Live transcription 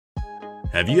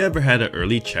Have you ever had an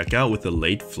early checkout with a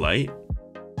late flight?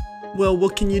 Well,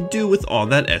 what can you do with all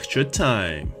that extra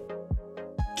time?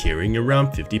 Carrying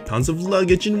around 50 pounds of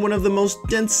luggage in one of the most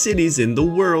dense cities in the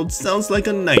world sounds like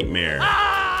a nightmare.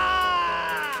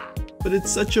 But it's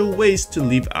such a waste to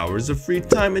leave hours of free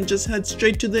time and just head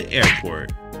straight to the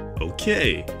airport.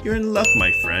 Okay, you're in luck,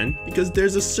 my friend, because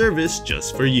there's a service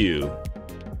just for you.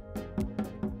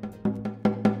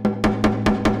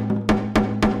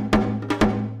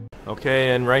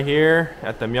 Okay, and right here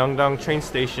at the Myeongdong train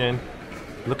station,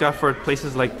 look out for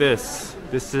places like this.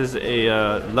 This is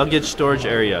a luggage storage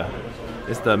area.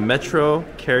 It's the Metro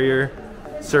Carrier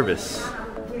service.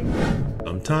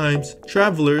 Sometimes,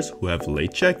 travelers who have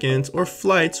late check-ins or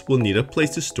flights will need a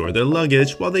place to store their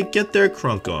luggage while they get their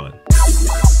crunk on.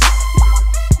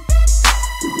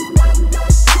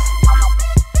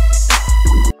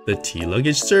 The T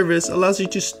Luggage service allows you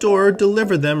to store or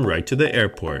deliver them right to the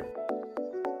airport.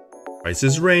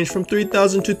 Prices range from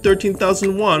 3,000 to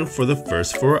 13,000 won for the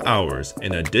first 4 hours,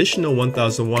 an additional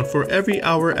 1,000 won for every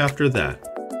hour after that.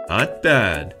 Not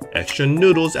bad. Extra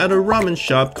noodles at a ramen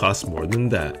shop cost more than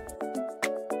that.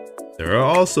 There are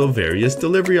also various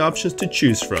delivery options to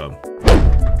choose from.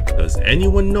 Does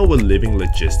anyone know what living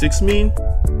logistics mean?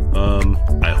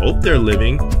 I hope they're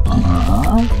living.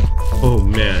 Oh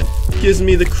man, gives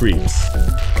me the creeps.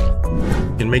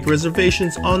 You can make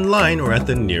reservations online or at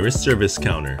the nearest service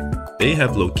counter. They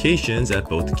have locations at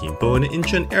both Gimpo and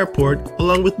Incheon Airport,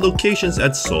 along with locations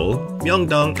at Seoul,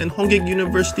 Myeongdong, and Hongik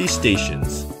University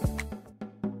stations.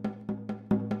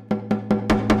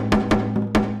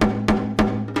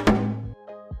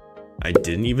 I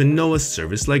didn't even know a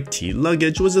service like T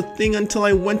Luggage was a thing until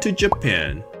I went to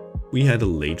Japan. We had a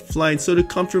late flight, so to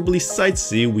comfortably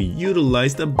sightsee, we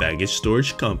utilized a baggage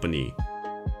storage company.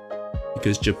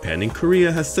 Because Japan and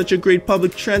Korea has such a great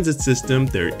public transit system,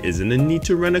 there isn't a need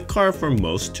to rent a car for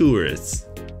most tourists.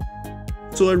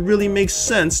 So it really makes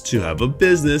sense to have a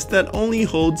business that only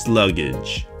holds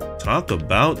luggage. Talk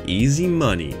about easy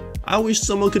money. I wish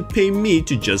someone could pay me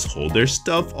to just hold their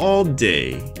stuff all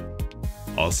day.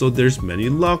 Also, there's many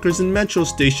lockers and metro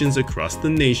stations across the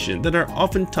nation that are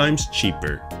oftentimes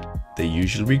cheaper. They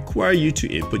usually require you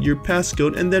to input your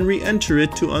passcode and then re-enter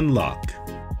it to unlock.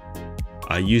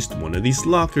 I used one of these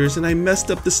lockers and I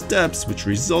messed up the steps, which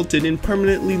resulted in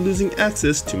permanently losing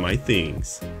access to my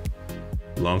things.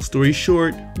 Long story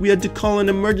short, we had to call an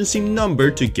emergency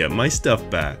number to get my stuff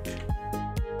back.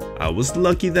 I was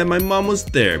lucky that my mom was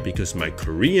there because my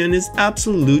Korean is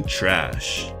absolute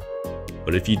trash.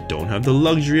 But if you don't have the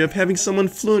luxury of having someone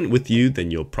fluent with you, then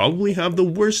you'll probably have the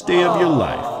worst day of your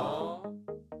life.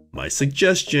 My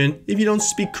suggestion, if you don't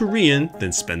speak Korean,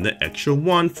 then spend the extra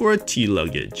won for a T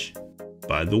Luggage.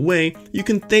 By the way, you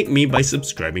can thank me by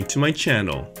subscribing to my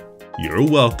channel. You're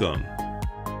welcome.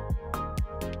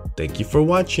 Thank you for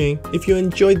watching. If you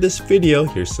enjoyed this video,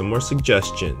 here's some more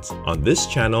suggestions. On this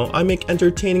channel, I make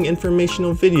entertaining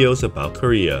informational videos about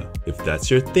Korea. If that's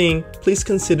your thing, please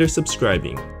consider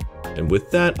subscribing. And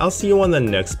with that, I'll see you on the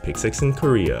next Pixics in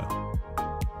Korea.